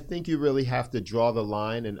point, I think you really have to draw the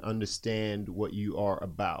line and understand what you are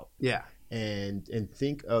about. Yeah. And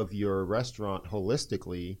think of your restaurant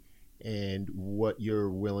holistically and what you're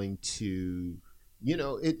willing to,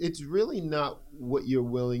 it's really not what you're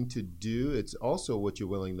willing to do. It's also what you're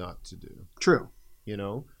willing not to do. True.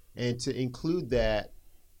 And to include that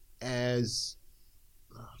as,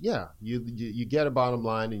 you get a bottom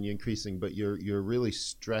line and you're increasing, but you're really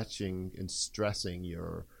stretching and stressing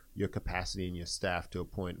your capacity and your staff to a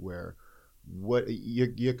point where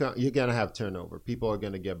you're going to have turnover. People are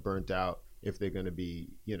going to get burnt out if they're going to be,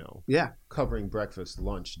 covering breakfast,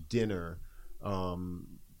 lunch, dinner,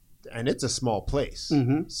 and it's a small place.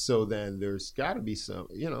 Mm-hmm. So then there's got to be some,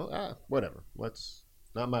 whatever.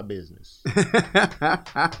 Not my business.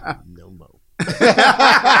 No more.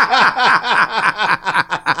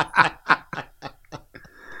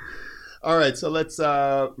 All right, so let's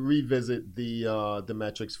revisit the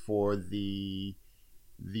metrics for the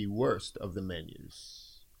worst of the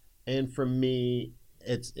menus. And for me,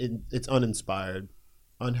 it's uninspired,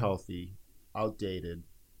 unhealthy, outdated,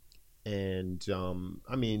 and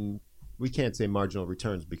we can't say marginal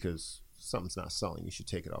returns because something's not selling. You should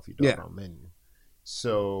take it off your doggone menu.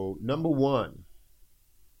 So number 1,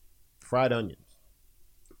 fried onions,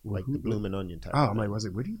 like the bloomin' onion type. Oh, I'm like,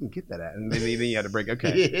 where do you even get that at? And maybe then you had to break.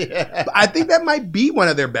 Okay, yeah. I think that might be one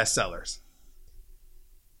of their best sellers.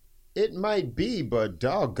 It might be, but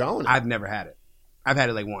doggone it. I've never had it. I've had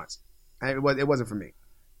it like once. It wasn't for me.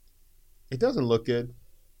 It doesn't look good.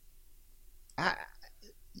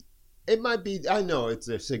 It might be. I know it's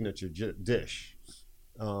their signature dish,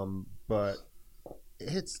 but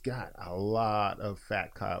it's got a lot of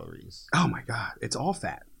fat calories. Oh my God! It's all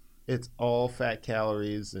fat. It's all fat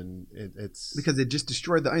calories, and it's because it just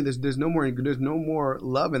destroyed the onion. There's no more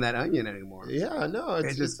love in that onion anymore. Yeah, no,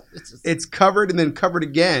 it's covered and then covered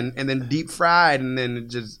again, and then deep fried, and then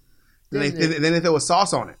then they throw a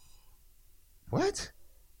sauce on it. What?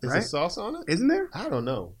 Is there sauce on it? Isn't there? I don't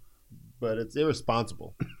know, but it's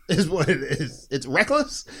irresponsible. Is what it is. It's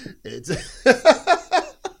reckless. It's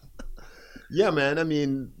yeah, man. I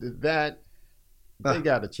mean that. They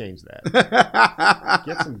got to change that.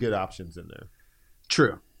 Get some good options in there.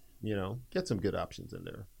 True. Get some good options in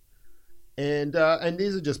there. And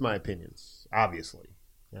these are just my opinions, obviously.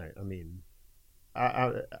 I mean,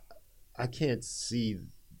 I can't see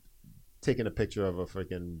taking a picture of a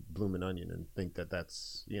freaking bloomin' onion and think that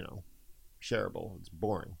that's, shareable. It's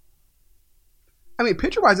boring. I mean,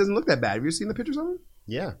 picture-wise, it doesn't look that bad. Have you seen the pictures of them?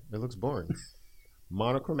 Yeah, it looks boring.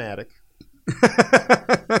 Monochromatic.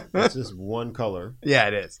 It's just one color. Yeah,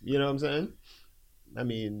 it is. You know what I'm saying? I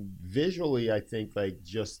mean, visually, I think like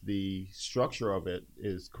just the structure of it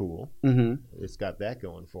is cool. Mm-hmm. It's got that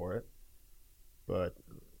going for it. But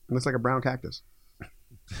It looks like a brown cactus.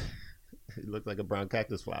 it looked like a brown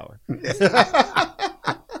cactus flower.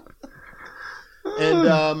 And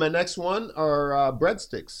my next one are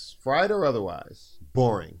breadsticks, fried or otherwise.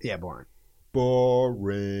 Boring. Yeah, boring.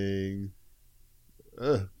 Boring.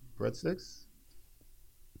 Breadsticks?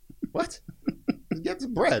 What? Get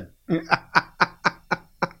some bread.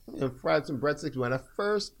 Fried some breadsticks. When I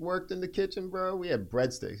first worked in the kitchen, bro, we had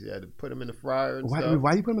breadsticks. You had to put them in the fryer and stuff.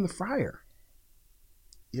 Why do you put them in the fryer?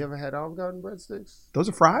 You ever had Olive Garden breadsticks? Those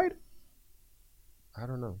are fried? I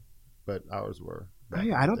don't know, but ours were. Oh,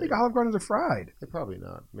 yeah, I don't think Olive Gardens are fried. They're probably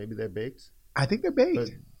not. Maybe they're baked. I think they're baked. But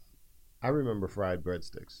I remember fried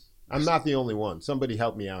breadsticks. I'm not the only one. Somebody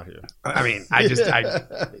help me out here. I mean,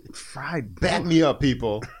 fried. Back me up,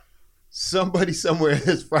 people. Somebody somewhere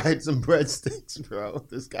has fried some breadsticks, bro.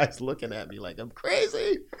 This guy's looking at me like I'm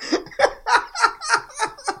crazy.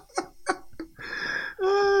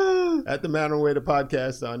 At the Modern Waiter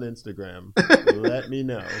podcast on Instagram. Let me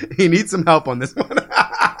know. He needs some help on this one.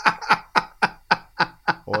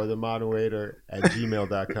 Or the modernwaiter at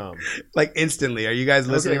gmail.com. Like instantly. Are you guys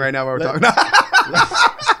listening right now while we're talking?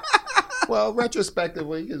 Well,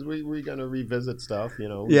 retrospectively, because we're going to revisit stuff, you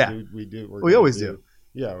know. We always do.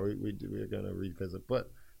 Yeah, we do. We're going to revisit.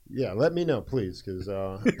 But, yeah, let me know, please, because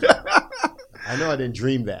I know I didn't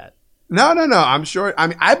dream that. No. I'm sure. I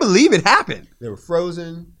mean, I believe it happened. They were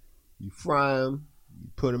frozen. You fry them. You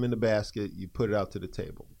put them in the basket. You put it out to the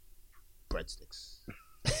table. Breadsticks.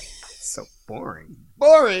 So boring.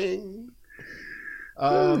 Boring.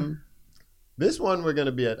 This one we're going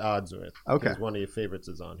to be at odds with. Okay. Because one of your favorites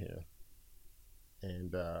is on here.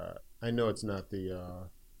 And I know it's not the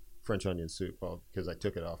French onion soup, because I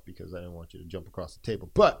took it off because I didn't want you to jump across the table.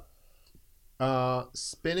 But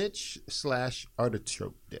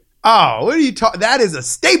spinach/artichoke dip. Oh, what are you talking? That is a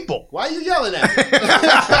staple. Why are you yelling at me?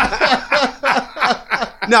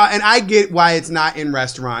 No, and I get why it's not in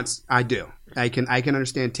restaurants. I do. I can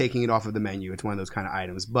understand taking it off of the menu. It's one of those kind of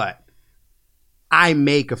items. But I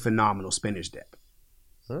make a phenomenal spinach dip.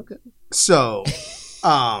 Okay. So,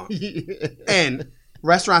 and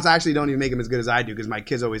restaurants actually don't even make them as good as I do, because my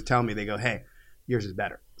kids always tell me, they go, hey, yours is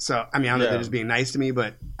better. So, I mean, I don't know if they're just being nice to me,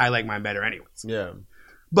 but I like mine better anyways. Yeah.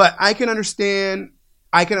 But I can understand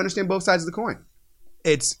both sides of the coin.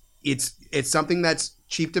 It's something that's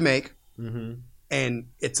cheap to make, and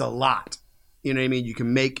it's a lot. You know what I mean? You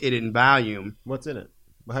can make it in volume. What's in it?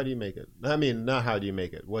 How do you make it? I mean, not how do you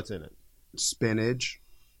make it. What's in it? Spinach,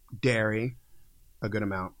 dairy, a good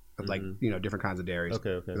amount of different kinds of dairies.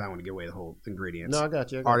 Okay. Because I don't want to give away the whole ingredients. No, I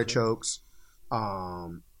got you. Artichokes,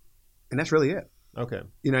 and that's really it. Okay.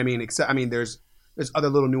 You know what I mean? Except, I mean, there's other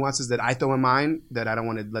little nuances that I throw in mine that I don't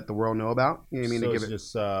want to let the world know about. You know what I mean? So it's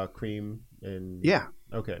just cream and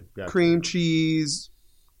Okay, gotcha. Cream, cheese.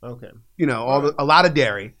 Okay. You know, a lot of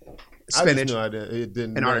dairy, spinach, it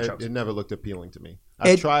didn't. And artichokes. It never looked appealing to me.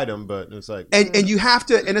 I tried them, but it's like and you have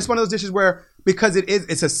to, and it's one of those dishes where, because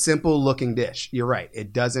it's a simple looking dish. You're right.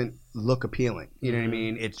 It doesn't look appealing. You know what I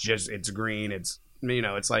mean? It's green. It's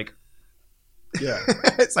like. Yeah.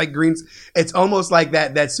 It's like greens. It's almost like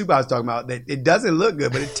that soup I was talking about. That it doesn't look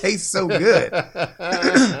good, but it tastes so good.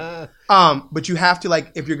 But you have to,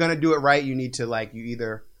 like, if you're gonna do it right, you need to, like, you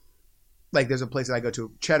either, like, there's a place that I go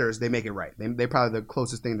to, Cheddar's. They make it right. They probably the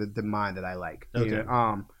closest thing to mine that I like. Okay. You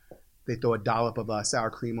know? They throw a dollop of sour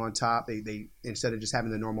cream on top. They instead of just having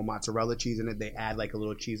the normal mozzarella cheese in it, they add like a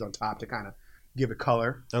little cheese on top to kind of give it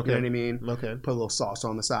color. Okay. You know what I mean? Okay. Put a little sauce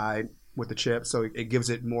on the side with the chips, so it gives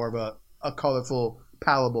it more of a colorful,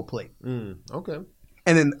 palatable plate. Okay.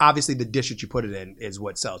 And then obviously the dish that you put it in is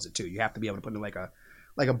what sells it too. You have to be able to put it in like a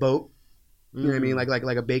boat. You know what I mean?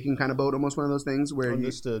 Like a baking kind of boat, almost one of those things where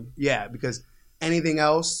Understood. because anything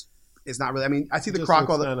else is not really. I mean, I see the Just crock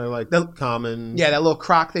all the kind of like common. Yeah, that little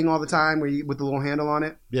crock thing all the time with the little handle on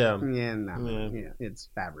it. Yeah. Yeah, no. Yeah, it's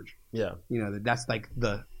average. Yeah. You know, that's like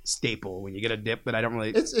the staple when you get a dip, but I don't really.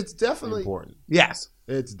 It's definitely important. Yes.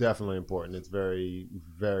 It's definitely important. It's very,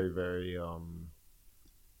 very, very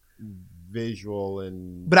visual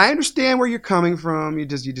and. But I understand where you're coming from. You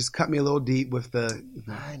just cut me a little deep with the.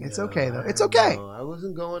 It's okay though. It's okay. I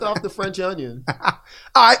wasn't going off the French onion.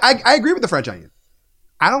 I agree with the French onion.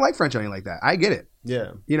 I don't like French onion like that. I get it.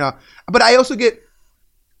 Yeah. You know, but I also get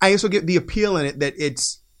the appeal in it that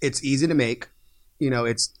it's easy to make. You know,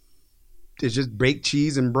 it's just baked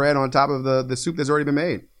cheese and bread on top of the soup that's already been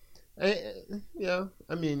made. Yeah,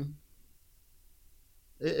 I mean,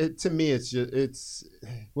 to me, it's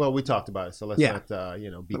well, we talked about it, so let's not beat that. We're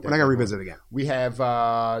not gonna revisit it again. We have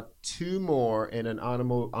 2 more and an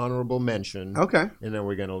honorable mention. Okay, and then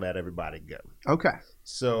we're gonna let everybody go. Okay.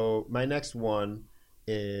 So my next one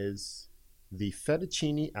is the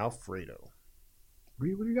fettuccine Alfredo. What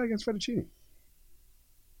do you got against fettuccine?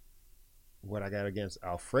 What I got against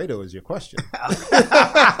Alfredo is your question.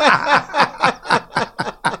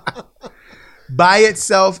 By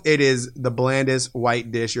itself, it is the blandest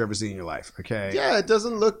white dish you've ever seen in your life. Okay. Yeah, it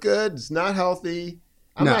doesn't look good. It's not healthy.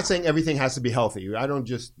 I'm not saying everything has to be healthy. I don't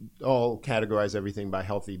just all categorize everything by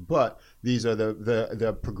healthy, but these are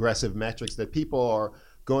the progressive metrics that people are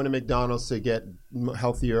going to McDonald's to get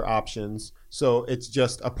healthier options. So it's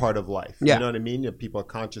just a part of life. Yeah. You know what I mean? People are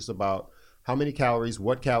conscious about how many calories,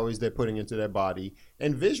 what calories they're putting into their body,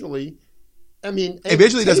 and visually. I mean, it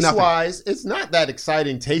visually does nothing. Taste-wise, it's not that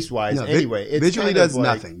exciting taste-wise anyway. It visually does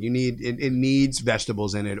nothing. You need it needs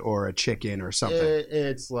vegetables in it or a chicken or something.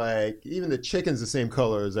 It's like even the chicken's the same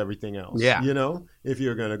color as everything else. Yeah. You know, if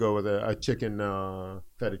you're going to go with a chicken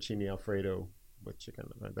fettuccine Alfredo with chicken,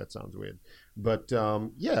 that sounds weird. But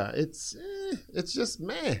yeah, it's just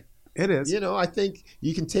meh. It is. You know, I think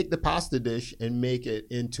you can take the pasta dish and make it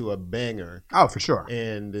into a banger. Oh, for sure.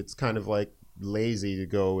 And it's kind of like lazy to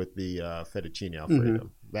go with the fettuccine Alfredo. Mm-hmm.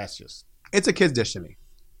 That's just... It's a kid's dish to me.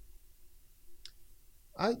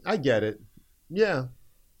 I get it. Yeah.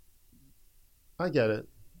 I get it.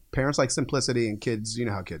 Parents like simplicity and kids, you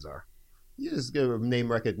know how kids are. You just give them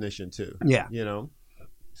name recognition too. Yeah. You know?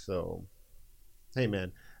 So, hey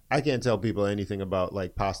man, I can't tell people anything about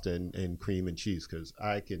like pasta and cream and cheese because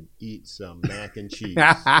I can eat some mac and cheese.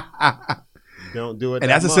 Don't do it.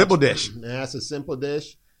 And that's a simple dish. That's a simple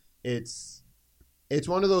dish. It's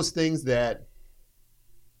one of those things that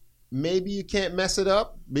maybe you can't mess it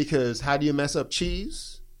up because how do you mess up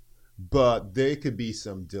cheese? But there could be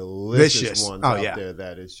some delicious ones out there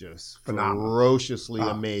that is just phenomenal, ferociously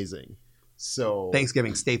amazing. So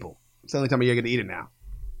Thanksgiving staple. It's the only time you're going to eat it now.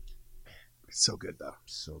 It's so good though.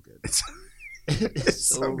 So good. It's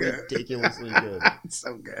so good. Ridiculously good. It's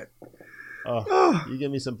so good. You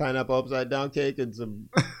give me some pineapple upside down cake and some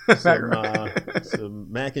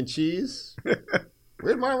mac and cheese.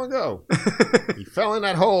 Where'd Marlon go? He fell in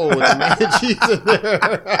that hole with the mac and cheese in there.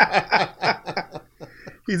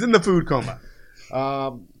 He's in the food coma.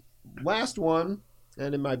 Last one,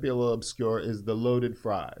 and it might be a little obscure, is the loaded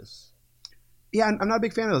fries. Yeah, I'm not a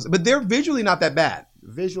big fan of those, but they're visually not that bad.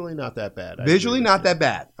 Visually not that bad. Visually not that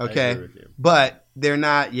bad. Okay, I agree with you. But they're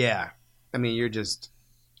not. Yeah, I mean,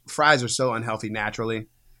 fries are so unhealthy naturally,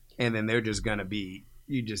 and then they're just gonna be.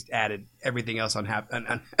 You just added everything else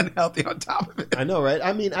unhealthy on top of it. I know, right?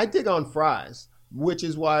 I mean, I dig on fries, which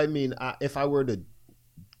is why, I mean, if I were to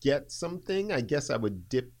get something, I guess I would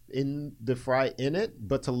dip in the fry in it.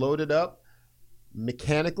 But to load it up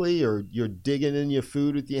mechanically, or you're digging in your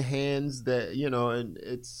food with your hands, that, you know, and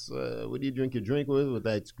it's, what do you drink your drink with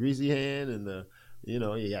that greasy hand, and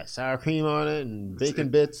you got sour cream on it and bacon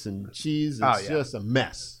bits and cheese. It's just a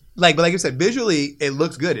mess. But like you said, visually it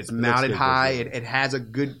looks good. It's mounted high. It has a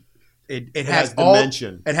good. It has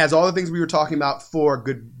dimension. It has all the things we were talking about for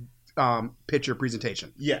good picture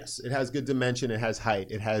presentation. Yes, it has good dimension. It has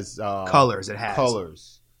height. It has colors. It has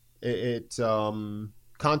colors. It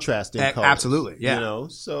contrasting colors. Absolutely. Yeah. You know.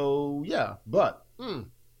 So yeah, but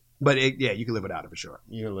you can live without it for sure.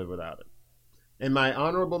 You can live without it. And my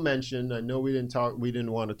honorable mention. I know we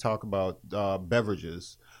didn't want to talk about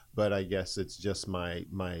beverages. But I guess it's just my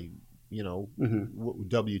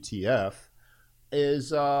WTF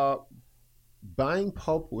is buying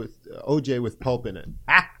pulp with OJ with pulp in it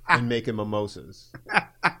and making mimosas.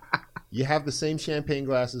 You have the same champagne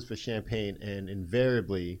glasses for champagne, and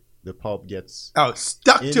invariably the pulp gets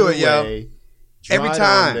stuck to it, yo. Every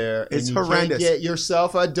time there, it's and you horrendous. Can't get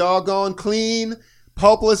yourself a doggone clean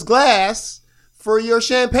pulpless glass for your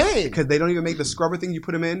champagne, because they don't even make the scrubber thing you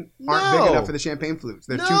put them in aren't big enough for the champagne flutes.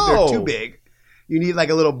 They're too big. You need like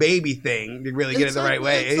a little baby thing to really get it the right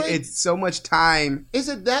way. It's so much time. Is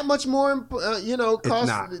it that much more?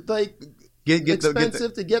 Cost like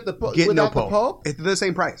expensive to get the pulp without the pulp? It's the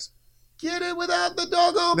same price. Get it without the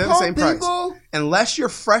doggone They're pulp, the same people. Price. Unless you're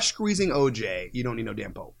fresh squeezing OJ, you don't need no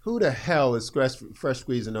damn pulp. Who the hell is fresh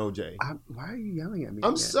squeezing OJ? Why are you yelling at me?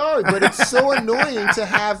 I'm sorry, but it's so annoying to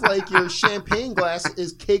have like your champagne glass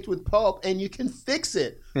is caked with pulp and you can fix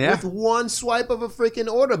it with one swipe of a freaking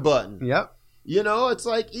order button. Yep. You know, it's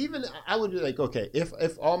like, even I would be like, okay, if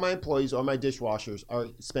all my employees or my dishwashers are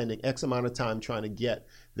spending X amount of time trying to get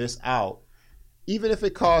this out, even if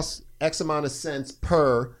it costs X amount of cents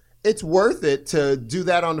per it's worth it to do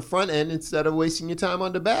that on the front end instead of wasting your time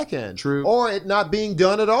on the back end. True. Or it not being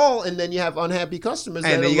done at all, and then you have unhappy customers.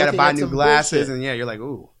 And then you got to buy new glasses, and you're like,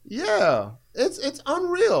 ooh. Yeah, it's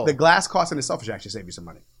unreal. The glass cost in itself should actually save you some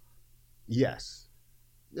money. Yes.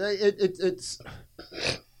 It's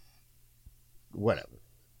whatever.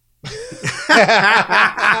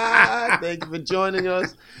 Thank you for joining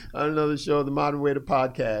us on another show of the Modern Waiter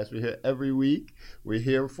Podcast. We're here every week. We're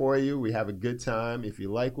here for you. We have a good time. If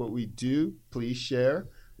you like what we do, please share,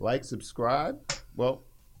 like, subscribe. Well,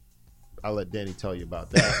 I'll let Danny tell you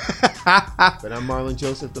about that. But I'm Marlon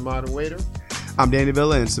Joseph, the Modern Waiter. I'm Danny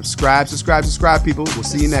Villa, and subscribe, people. We'll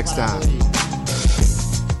see you next time.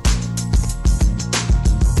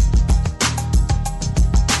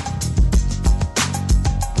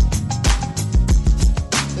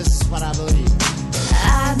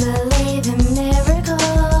 I believe in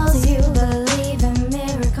miracles. You believe in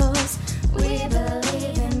miracles. We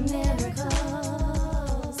believe in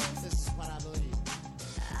miracles. This is what I believe.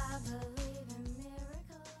 I believe in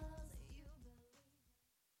miracles.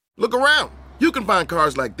 Look around. You can find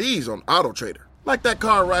cars like these on AutoTrader. Like that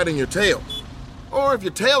car riding your tail. Or if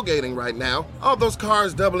you're tailgating right now, all those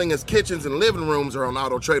cars doubling as kitchens and living rooms are on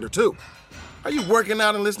AutoTrader too. Are you working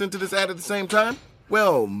out and listening to this ad at the same time?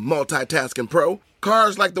 Well, multitasking pro,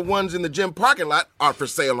 cars like the ones in the gym parking lot are for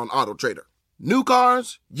sale on AutoTrader. New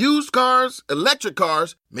cars, used cars, electric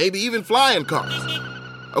cars, maybe even flying cars.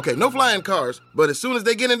 Okay, no flying cars, but as soon as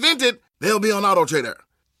they get invented, they'll be on AutoTrader.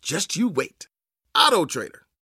 Just you wait. AutoTrader.